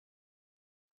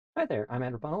Hi there, I'm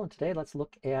Andrew Bunnell, and today let's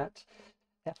look at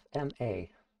FMA.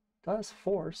 Does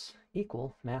force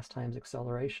equal mass times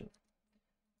acceleration?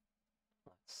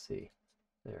 Let's see.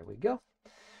 There we go.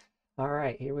 All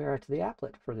right, here we are to the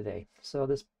applet for today. So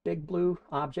this big blue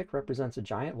object represents a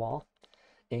giant wall,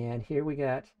 and here we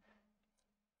got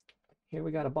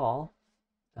a ball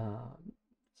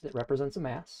that represents a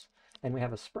mass, and we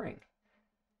have a spring.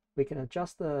 We can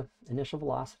adjust the initial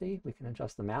velocity, we can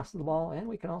adjust the mass of the ball, and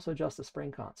we can also adjust the spring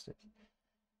constant.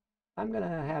 I'm going to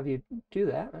have you do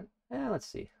that. Let's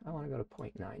see. I want to go to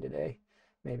 0.9 today.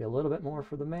 Maybe a little bit more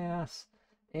for the mass,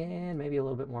 and maybe a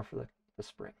little bit more for the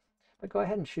spring. But go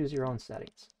ahead and choose your own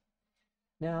settings.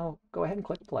 Now go ahead and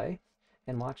click play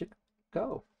and watch it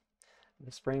go.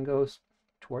 The spring goes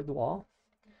toward the wall,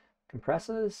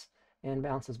 compresses, and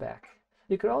bounces back.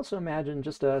 You could also imagine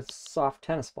just a soft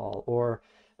tennis ball or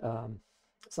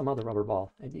some other rubber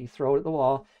ball. And you throw it at the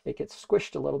wall, it gets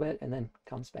squished a little bit and then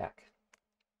comes back.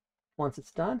 Once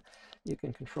it's done, you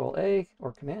can Control A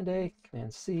or Command A,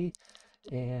 Command C,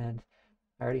 and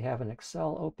I already have an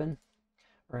Excel open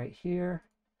right here.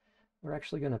 We're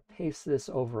actually going to paste this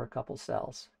over a couple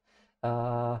cells.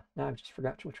 Now I've just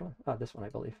forgot which one. Oh, this one, I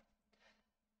believe.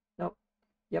 Nope.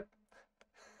 Yep.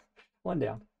 One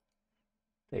down.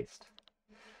 Paste.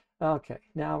 Okay,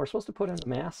 now we're supposed to put in the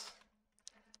mass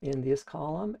in this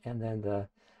column and then the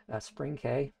spring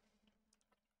K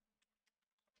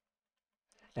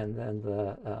and then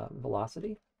the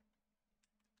velocity.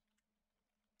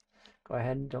 Go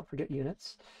ahead and don't forget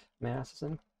units. Mass is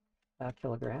in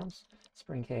kilograms,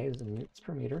 spring K is in newtons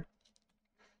per meter,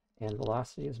 and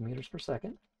velocity is meters per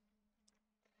second.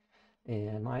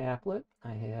 And my applet,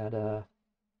 I had, let's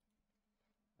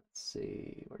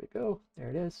see, where'd it go? There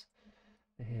it is.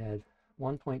 I had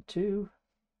 1.2,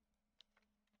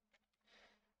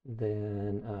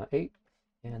 then 8,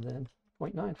 and then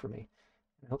 0.9 for me.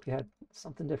 I hope you had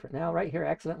something different. Now right here, I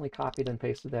accidentally copied and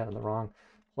pasted that in the wrong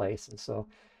place, and so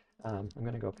I'm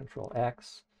going to go Control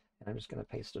X, and I'm just going to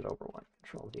paste it over one,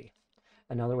 Control V.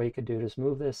 Another way you could do it is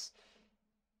move this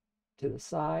to the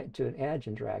side, to an edge,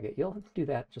 and drag it. You'll do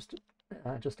that just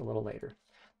a little later.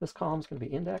 This column is going to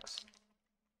be index,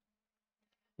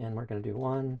 and we're going to do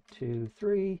 1, 2,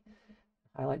 3.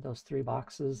 Highlight those 3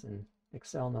 boxes, and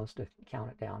Excel knows to count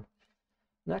it down.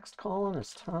 Next column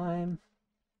is time,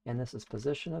 and this is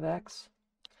position of X,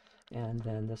 and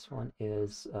then this one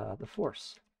is the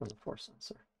force from the force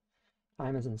sensor.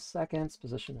 Time is in seconds,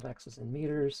 position of X is in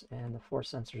meters, and the force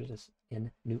sensor is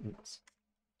in newtons.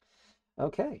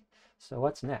 Okay, so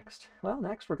what's next? Well,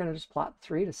 next we're going to just plot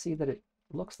 3 to see that it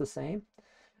looks the same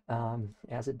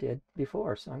as it did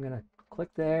before. So I'm going to click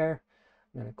there,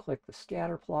 I'm going to click the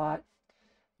scatter plot.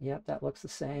 Yep, that looks the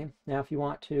same. Now if you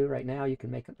want to, right now you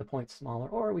can make the points smaller,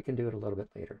 or we can do it a little bit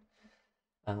later.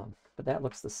 But that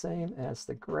looks the same as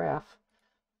the graph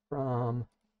from,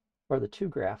 or the 2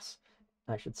 graphs,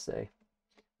 I should say.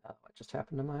 What just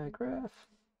happened to my graph?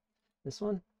 This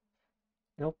one?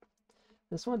 Nope.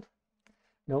 This one?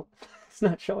 Nope. It's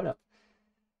not showing up.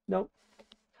 Nope.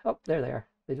 Oh, there they are.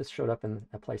 They just showed up in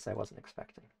a place I wasn't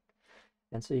expecting.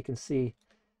 And so you can see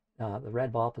the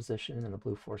red ball position and the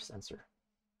blue force sensor.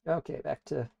 Okay, back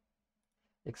to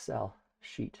Excel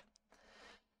sheet.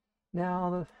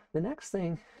 Now the next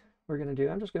thing we're going to do,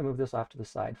 I'm just going to move this off to the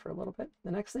side for a little bit.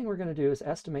 The next thing we're going to do is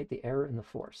estimate the error in the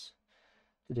force.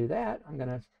 To do that, I'm going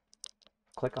to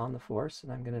click on the force,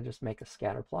 and I'm going to just make a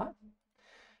scatter plot.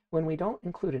 When we don't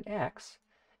include an X,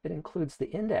 it includes the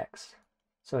index.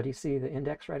 So do you see the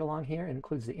index right along here? It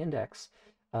includes the index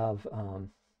of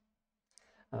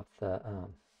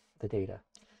the data.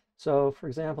 So for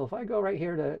example, if I go right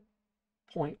here to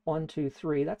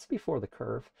 0.123, that's before the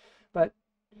curve, but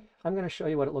I'm going to show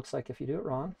you what it looks like if you do it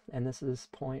wrong. And this is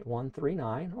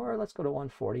 0.139, or let's go to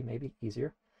 140, maybe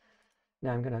easier.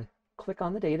 Now I'm going to click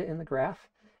on the data in the graph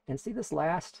and see this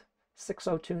last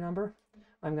 602 number.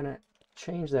 I'm going to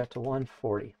change that to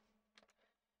 140.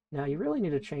 Now you really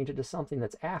need to change it to something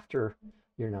that's after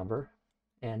your number.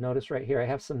 And notice right here I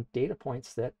have some data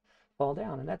points that fall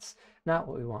down, and that's not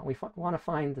what we want. We want to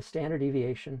find the standard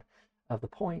deviation of the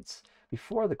points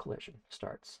before the collision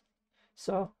starts.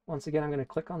 So once again, I'm going to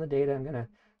click on the data. I'm going to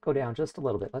go down just a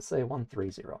little bit. Let's say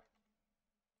 130.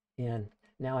 And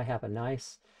now I have a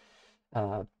nice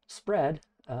spread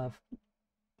of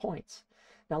points.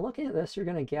 Now looking at this, you're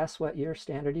going to guess what your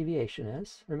standard deviation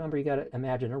is. Remember, you got to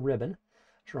imagine a ribbon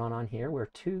drawn on here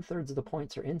where 2/3 of the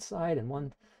points are inside and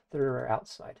 1/3 are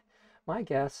outside. My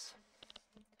guess,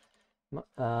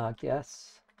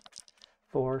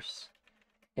 force,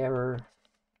 error,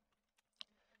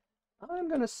 I'm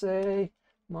going to say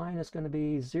mine is going to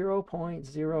be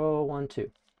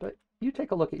 0.012, but you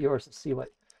take a look at yours and see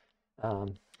what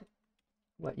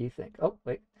you think. Oh,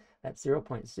 wait, that's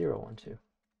 0.012.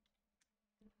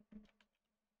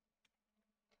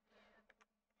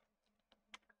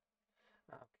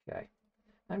 Okay,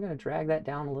 I'm going to drag that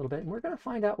down a little bit, and we're going to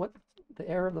find out what the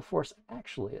error of the force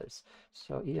actually is.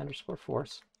 So E underscore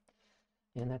force,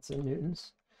 and that's in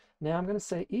newtons. Now I'm going to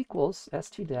say equals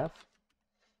STDEF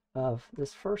of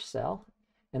this first cell,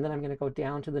 and then I'm going to go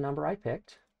down to the number I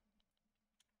picked,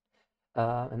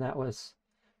 and that was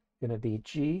going to be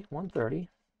G130.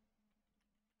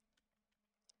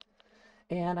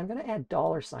 And I'm going to add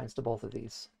dollar signs to both of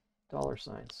these. Dollar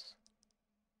signs.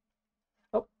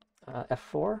 Oh,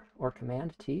 F4 or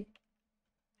Command T.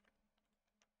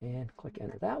 And click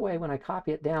Enter. That way, when I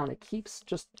copy it down, it keeps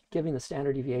just giving the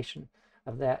standard deviation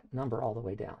of that number all the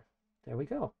way down. There we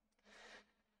go.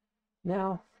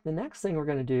 Now, the next thing we're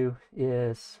going to do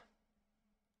is,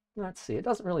 let's see, it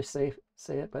doesn't really say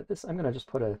it, but this, I'm going to just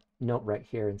put a note right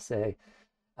here and say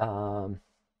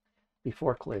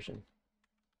before collision.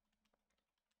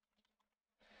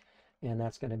 And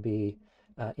that's going to be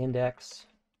index,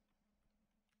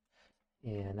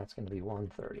 and that's going to be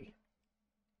 130.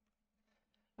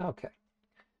 Okay.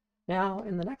 Now,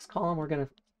 in the next column, we're going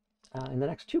to, in the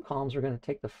next two columns, we're going to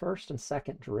take the first and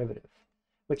second derivative,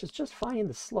 which is just finding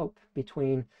the slope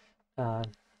between, it's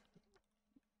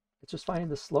just finding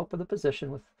the slope of the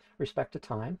position with respect to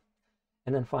time,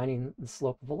 and then finding the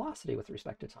slope of velocity with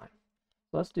respect to time.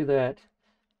 So let's do that.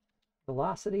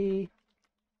 Velocity,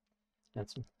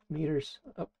 that's meters,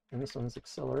 oh, and this one's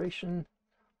acceleration.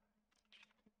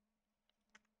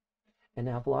 And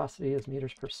now velocity is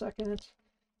meters per second,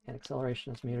 and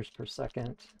acceleration is meters per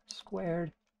second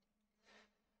squared.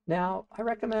 Now, I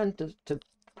recommend to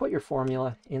put your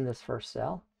formula in this first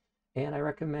cell, and I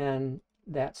recommend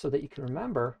that so that you can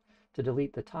remember to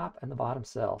delete the top and the bottom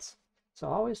cells. So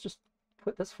always just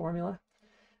put this formula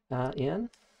in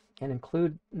and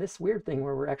include this weird thing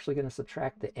where we're actually going to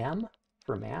subtract the m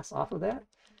for mass off of that.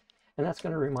 And that's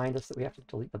going to remind us that we have to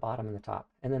delete the bottom and the top.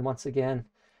 And then once again,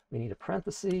 we need a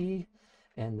parenthesis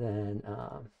and then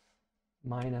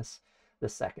minus the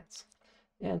seconds.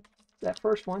 And that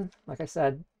first one, like I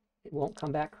said, it won't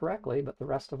come back correctly, but the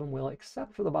rest of them will,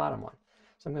 except for the bottom one.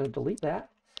 So I'm going to delete that.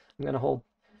 I'm going to hold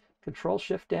Control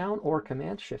Shift down or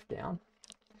Command Shift down.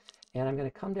 And I'm going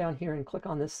to come down here and click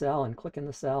on this cell and click in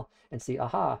the cell and see,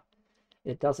 aha,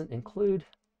 it doesn't include,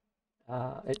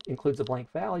 it includes a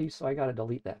blank value, so I got to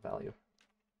delete that value.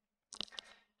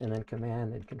 And then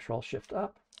Command and Control Shift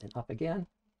up and up again.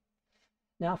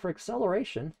 Now for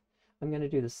acceleration, I'm going to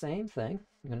do the same thing.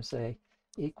 I'm going to say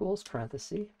equals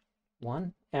parenthesis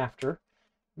 1 after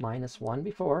minus 1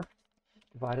 before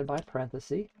divided by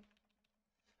parenthesis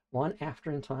 1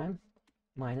 after in time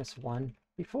minus 1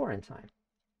 before in time.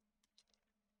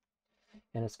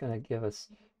 And it's going to give us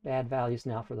bad values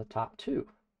now for the top two.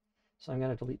 So I'm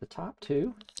going to delete the top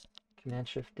two, Command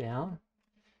Shift down,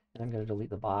 and I'm going to delete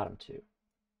the bottom two.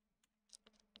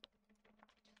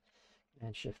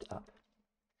 Command Shift up.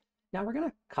 Now we're going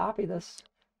to copy this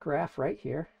graph right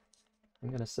here. I'm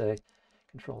going to say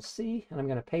Control C, and I'm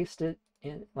going to paste it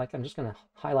in, like I'm just going to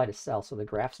highlight a cell so the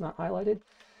graph's not highlighted.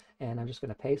 And I'm just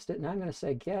going to paste it. Now I'm going to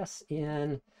say guess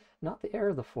in, not the error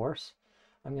of the force,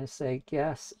 I'm going to say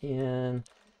guess in,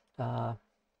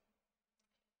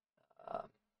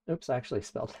 oops, I actually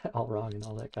spelled that all wrong and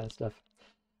all that kind of stuff.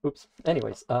 Oops.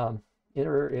 Anyways,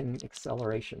 error in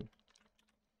acceleration.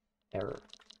 Error.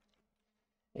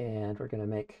 And we're going to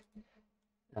make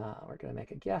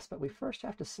a guess, but we first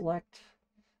have to select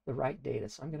the right data.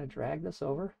 So I'm going to drag this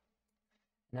over.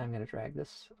 Now I'm going to drag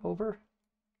this over.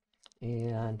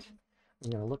 And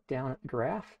I'm going to look down at the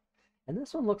graph. And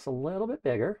this one looks a little bit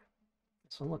bigger.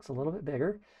 This one looks a little bit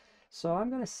bigger. So I'm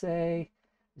going to say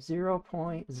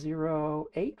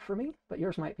 0.08 for me, but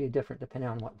yours might be different depending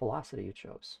on what velocity you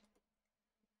chose.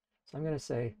 So I'm going to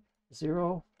say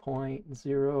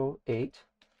 0.08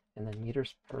 and then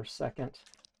meters per second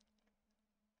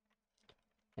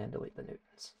and delete the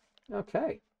newtons.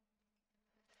 Okay,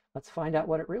 let's find out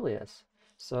what it really is.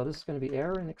 So this is going to be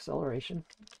error in acceleration.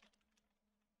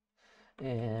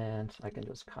 And I can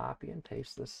just copy and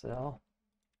paste this cell.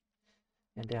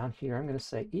 And down here, I'm going to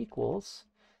say equals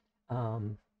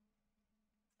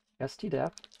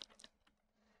STDEF.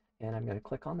 And I'm going to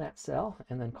click on that cell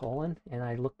and then colon. And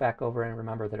I look back over and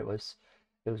remember that it was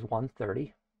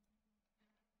 130.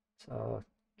 So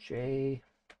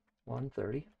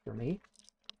J130 for me.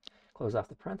 Close off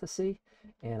the parenthesis.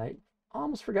 And I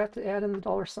almost forgot to add in the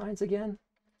dollar signs again,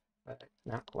 but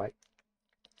not quite.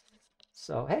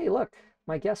 So, hey, look,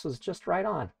 my guess was just right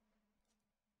on.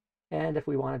 And if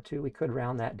we wanted to, we could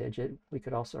round that digit. We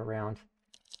could also round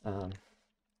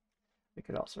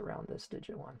this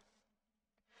digit 1.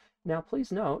 Now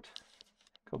please note,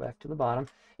 go back to the bottom,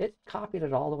 it copied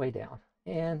it all the way down,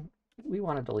 and we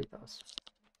want to delete those.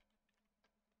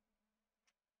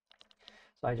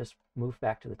 So I just moved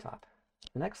back to the top.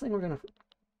 The next thing we're going to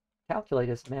calculate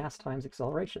is mass times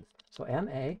acceleration. So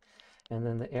MA, and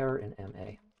then the error in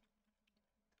MA.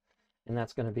 And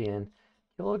that's going to be in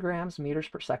kilograms meters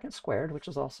per second squared, which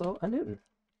is also a Newton.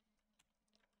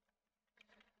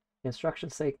 The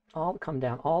instructions say come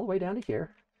down all the way down to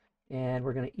here, and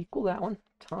we're going to equal that one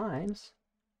times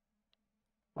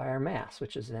by our mass,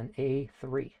 which is in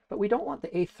A3. But we don't want the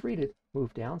A3 to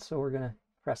move down, so we're going to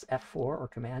press F4 or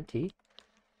Command T,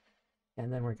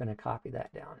 and then we're going to copy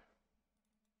that down.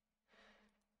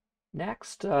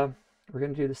 Next, we're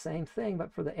going to do the same thing,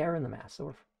 but for the error in the mass. So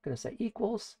we're going to say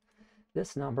equals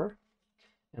this number,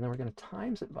 and then we're going to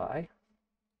times it by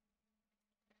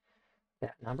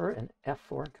that number and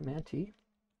F4 and Command T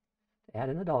to add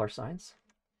in the dollar signs,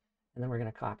 and then we're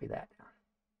going to copy that down.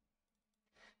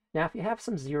 Now, if you have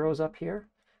some zeros up here,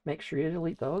 make sure you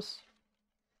delete those.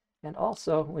 And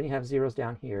also, when you have zeros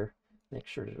down here, make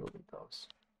sure to delete those.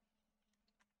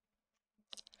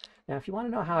 Now, if you want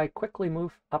to know how I quickly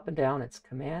move up and down, it's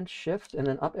Command Shift and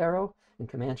then up arrow, and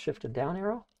Command Shift and down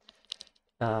arrow,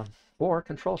 or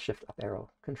Control Shift up arrow,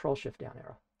 Control Shift down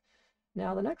arrow.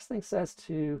 Now, the next thing says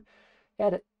to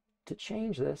edit, to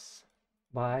change this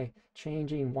by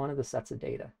changing one of the sets of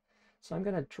data. So I'm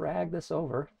going to drag this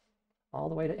over all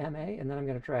the way to MA, and then I'm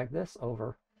going to drag this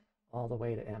over all the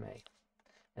way to MA,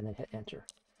 and then hit Enter.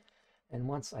 And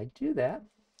once I do that,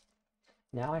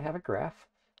 now I have a graph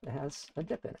that has a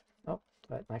dip in it. Oh,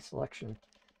 but my selection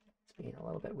is being a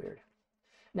little bit weird.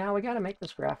 Now we got to make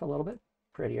this graph a little bit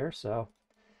prettier, so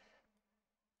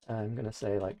I'm going to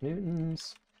say like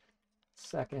Newton's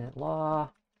second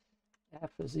law,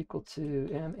 F is equal to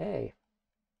MA.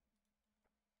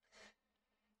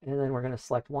 And then we're going to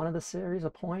select one of the series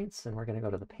of points, and we're going to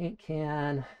go to the paint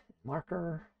can,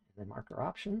 marker, and then marker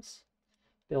options,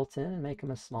 built in, and make them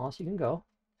as small as you can go.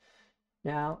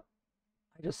 Now,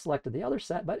 I just selected the other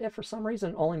set, but if for some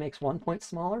reason it only makes 1 point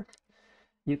smaller,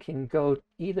 you can go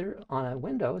either on a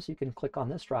Windows, you can click on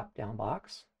this drop-down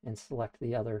box and select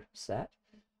the other set,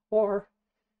 or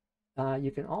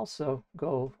you can also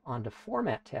go onto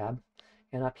Format tab,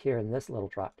 and up here in this little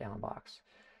drop-down box.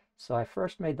 So I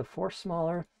first made the force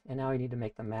smaller, and now I need to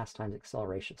make the mass times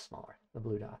acceleration smaller, the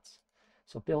blue dots.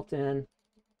 So built in.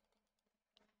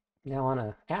 Now on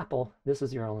an Apple, this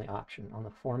is your only option on the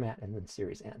Format and then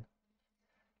Series N.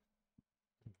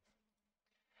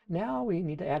 Now we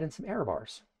need to add in some error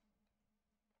bars.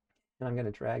 And I'm going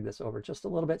to drag this over just a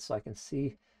little bit so I can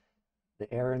see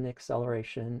the error in the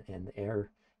acceleration and the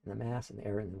error in the mass and the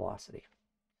error in the velocity.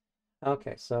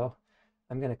 Okay, so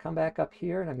I'm going to come back up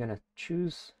here, and I'm going to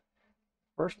choose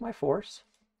first my force,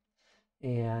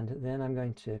 and then I'm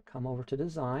going to come over to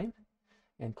Design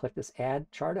and click this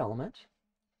Add Chart Element.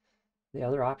 The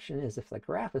other option is if the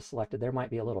graph is selected, there might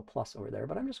be a little plus over there,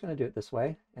 but I'm just going to do it this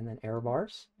way, and then error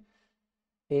bars.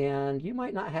 And you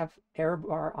might not have error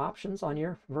bar options on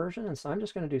your version, and so I'm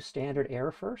just going to do standard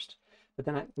error first, but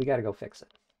then we got to go fix it.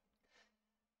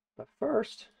 But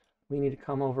first, we need to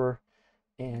come over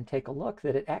and take a look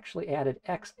that it actually added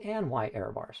X and Y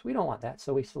error bars. We don't want that,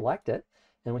 so we select it,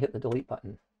 and we hit the delete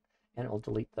button, and it will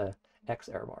delete the X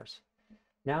error bars.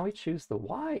 Now we choose the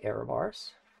Y error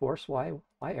bars, force Y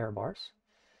error bars,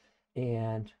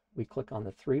 and we click on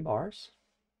the 3 bars,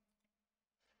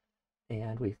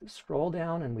 and we scroll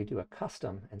down and we do a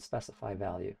custom and specify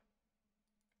value.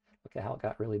 Look at how it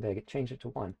got really big. It changed it to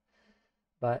 1.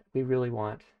 But we really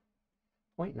want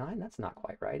 0.9. That's not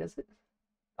quite right, is it?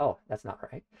 Oh, that's not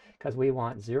right, because we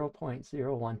want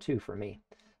 0.012 for me.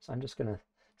 So I'm just going to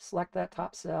select that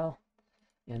top cell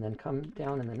and then come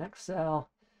down in the next cell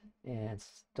and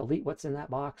delete what's in that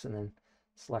box and then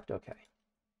select OK.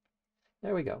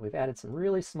 There we go. We've added some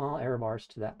really small error bars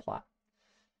to that plot.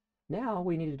 Now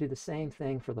we need to do the same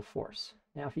thing for the force.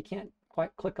 Now if you can't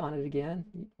quite click on it again,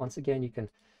 once again you can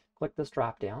click this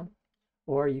drop down,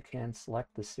 or you can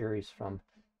select the series from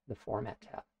the Format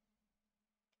tab.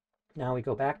 Now we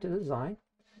go back to Design,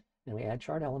 and we add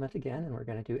Chart Element again, and we're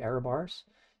going to do error bars.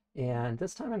 And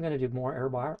this time I'm going to do more error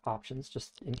bar options,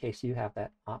 just in case you have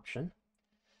that option.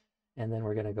 And then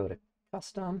we're going to go to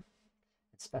Custom,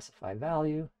 and specify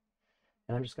value,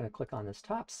 and I'm just going to click on this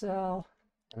top cell,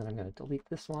 and then I'm going to delete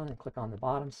this one and click on the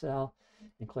bottom cell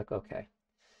and click OK.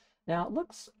 Now it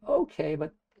looks okay,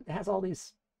 but it has all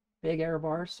these big error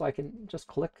bars, so I can just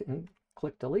click and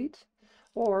click delete,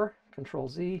 or Control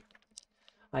Z,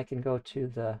 I can go to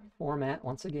the format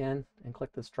once again and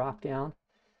click this drop down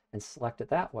and select it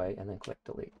that way and then click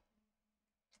delete.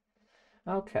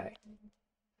 Okay,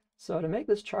 so to make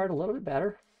this chart a little bit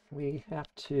better, we have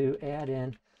to add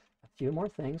in a few more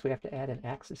things. We have to add in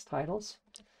axis titles,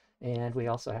 and we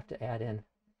also have to add in,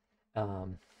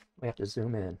 we have to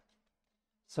zoom in.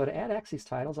 So to add axis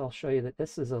titles, I'll show you that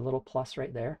this is a little plus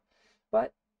right there,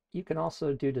 but you can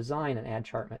also do design and add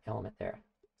chart element there.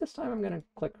 This time I'm going to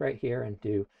click right here and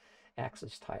do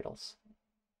axis titles.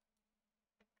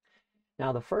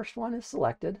 Now the first one is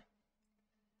selected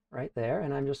right there,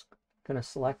 and I'm just going to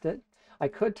select it. I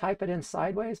could type it in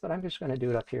sideways, but I'm just going to do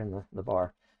it up here in the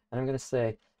bar. And I'm going to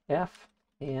say F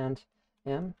and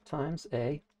M times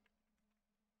A,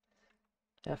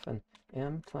 F and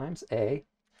M times A,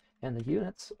 and the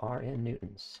units are in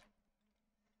newtons.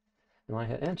 And when I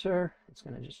hit enter, it's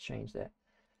going to just change that.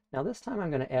 Now this time I'm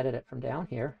going to edit it from down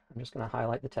here. I'm just going to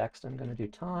highlight the text. I'm going to do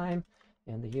time,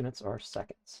 and the units are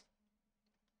seconds.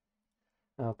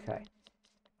 Okay.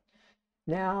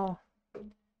 Now,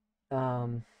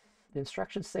 the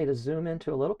instructions say to zoom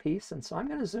into a little piece, and so I'm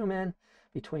going to zoom in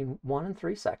between 1 and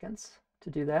 3 seconds. To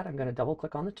do that, I'm going to double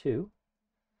click on the 2,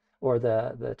 or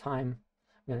the time,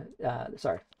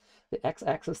 sorry, the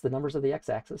x-axis, the numbers of the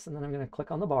x-axis, and then I'm going to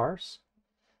click on the bars,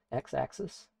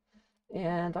 x-axis,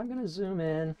 and I'm going to zoom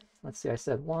in. Let's see, I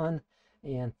said 1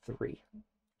 and 3.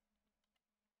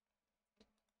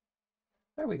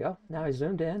 There we go. Now I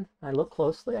zoomed in. I look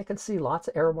closely. I can see lots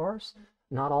of error bars.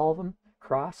 Not all of them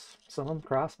cross. Some of them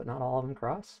cross, but not all of them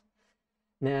cross.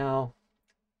 Now,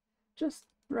 just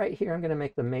right here, I'm going to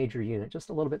make the major unit just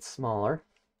a little bit smaller,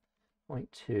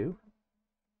 0.2,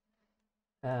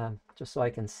 just so I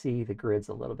can see the grids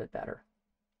a little bit better.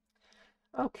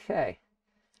 Okay.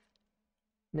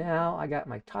 Now I got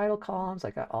my title columns.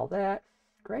 I got all that.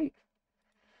 Great.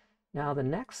 Now the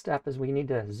next step is we need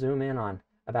to zoom in on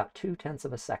about 0.2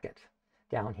 of a second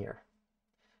down here.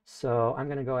 So I'm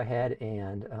going to go ahead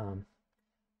and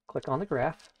click on the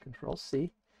graph, Control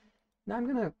C. Now I'm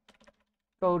going to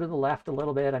go to the left a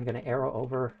little bit. I'm going to arrow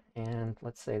over, and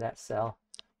let's say that cell.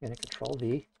 I'm going to Control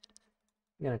V.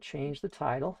 I'm going to change the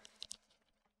title.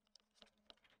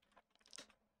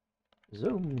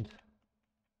 Zoomed.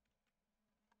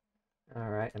 All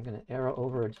right, I'm going to arrow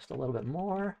over just a little bit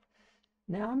more.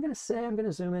 Now I'm going to say I'm going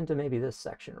to zoom into maybe this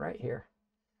section right here.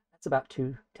 That's about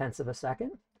 0.2 of a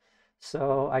second.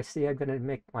 So I see I'm going to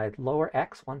make my lower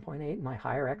x 1.8, my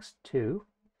higher x 2.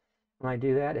 When I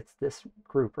do that, it's this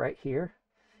group right here.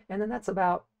 And then that's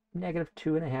about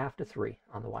 -2.5 to 3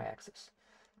 on the y-axis.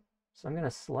 So I'm going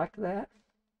to select that.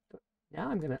 Now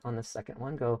I'm going to, on the second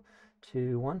one, go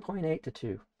to 1.8 to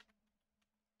 2.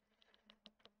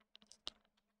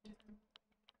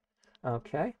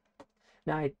 Okay.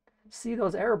 Now I see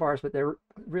those error bars, but they're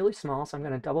really small, so I'm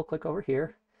going to double click over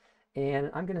here,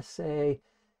 and I'm going to say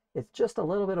it's just a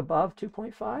little bit above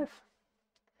 2.5.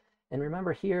 And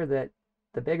remember here that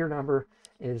the bigger number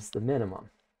is the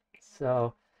minimum.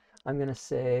 So I'm going to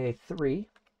say 3,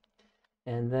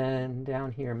 and then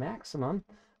down here maximum,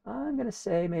 I'm going to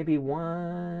say maybe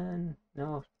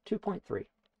 2.3,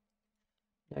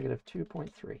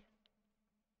 -2.3.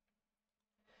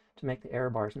 To make the error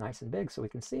bars nice and big so we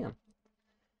can see them.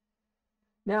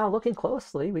 Now looking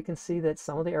closely, we can see that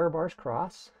some of the error bars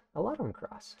cross, a lot of them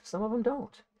cross, some of them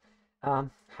don't.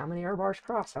 How many error bars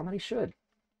cross? How many should?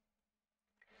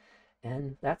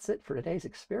 And that's it for today's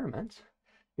experiment.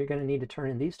 You're going to need to turn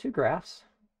in these 2 graphs,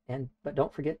 but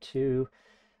don't forget to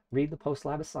read the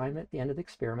post-lab assignment at the end of the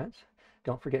experiment.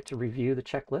 Don't forget to review the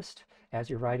checklist as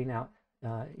you're writing out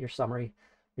your summary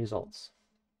results.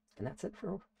 And that's it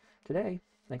for today.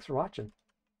 Thanks for watching.